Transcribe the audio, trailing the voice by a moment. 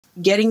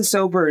getting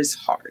sober is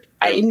hard.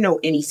 I didn't know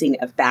anything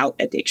about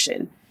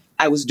addiction.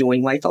 I was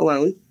doing life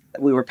alone.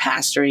 We were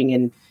pastoring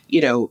and,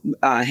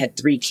 had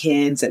 3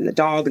 kids and the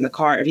dog and the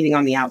car. Everything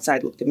on the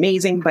outside looked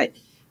amazing, but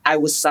I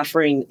was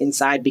suffering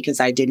inside because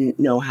I didn't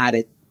know how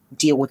to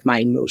deal with my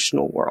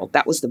emotional world.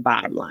 That was the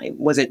bottom line.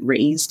 Wasn't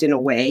raised in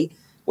a way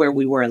where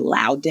we were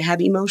allowed to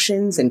have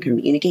emotions and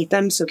communicate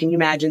them. So can you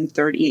imagine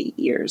 38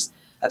 years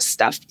of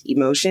stuffed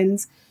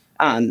emotions?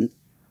 And,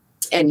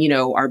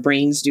 our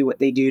brains do what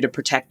they do to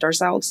protect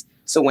ourselves.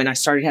 So when I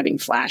started having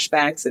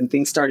flashbacks and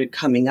things started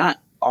coming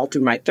up all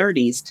through my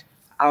 30s,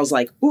 I was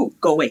like, ooh,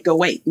 go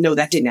away. No,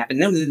 that didn't happen.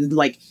 No,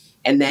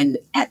 and then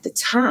at the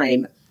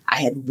time,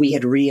 we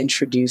had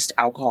reintroduced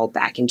alcohol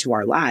back into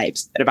our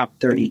lives at about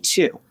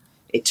 32.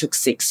 It took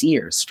 6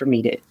 years for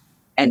me to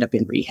end up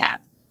in rehab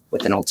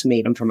with an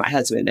ultimatum from my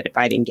husband that if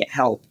I didn't get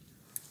help,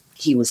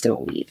 he was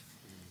going to leave.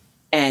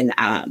 And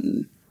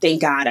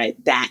thank God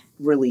that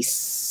really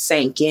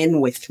sank in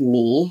with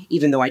me,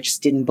 even though I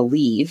just didn't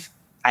believe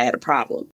I had a problem.